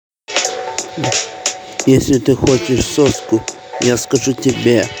Если ты хочешь соску, я скажу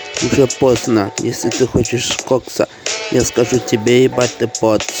тебе, уже поздно. Если ты хочешь кокса, я скажу тебе, ебать ты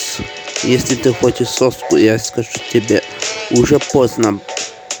поц. Если ты хочешь соску, я скажу тебе, уже поздно.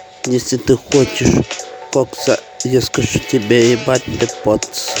 Если ты хочешь кокса, я скажу тебе, ебать ты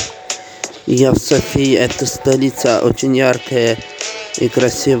поц. Я в Софии, это столица, очень яркая и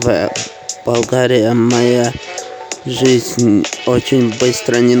красивая. Болгария моя жизнь очень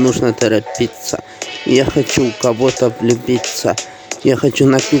быстро, не нужно торопиться. Я хочу у кого-то влюбиться. Я хочу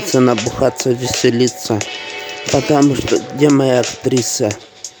напиться, набухаться, веселиться. Потому что где моя актриса?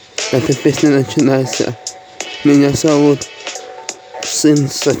 Эта песня начинается. Меня зовут сын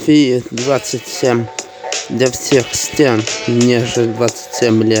Софии, 27. Для всех стен мне же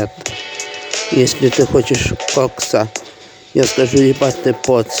 27 лет. Если ты хочешь кокса, я скажу, ебать ты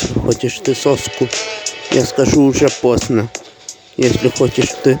поц. Хочешь ты соску, я скажу, уже поздно. Если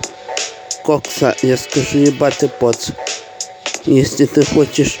хочешь ты кокса, я скажу, ебать ты поц. Если ты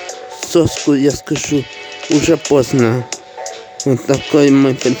хочешь соску, я скажу, уже поздно. Вот такой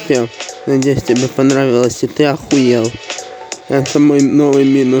мой припев. Надеюсь, тебе понравилось и ты охуел. Это мой новый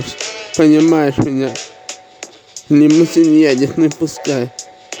минус. Понимаешь меня? Лимузин едет, не пускай.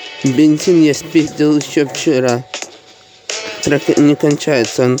 Бензин я спиздил еще вчера. Трек не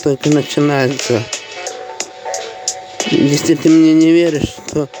кончается, он только начинается. Если ты мне не веришь,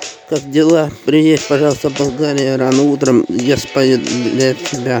 то как дела? Приедь, пожалуйста, в Болгарию рано утром, я спою для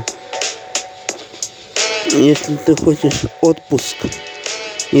тебя. Если ты хочешь отпуск,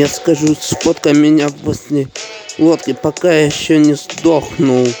 я скажу, сфоткай меня возле лодки, пока я еще не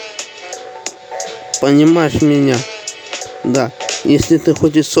сдохнул. Понимаешь меня? Да. Если ты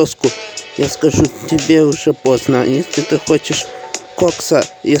хочешь соску, я скажу, тебе уже поздно. Если ты хочешь кокса,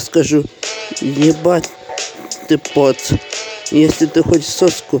 я скажу, ебать ты поц. Если ты хочешь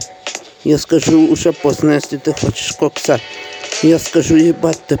соску, я скажу, уже поздно. Если ты хочешь кокса, я скажу,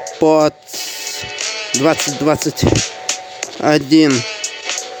 ебать ты поц. 2021.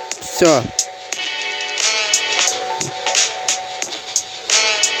 Все.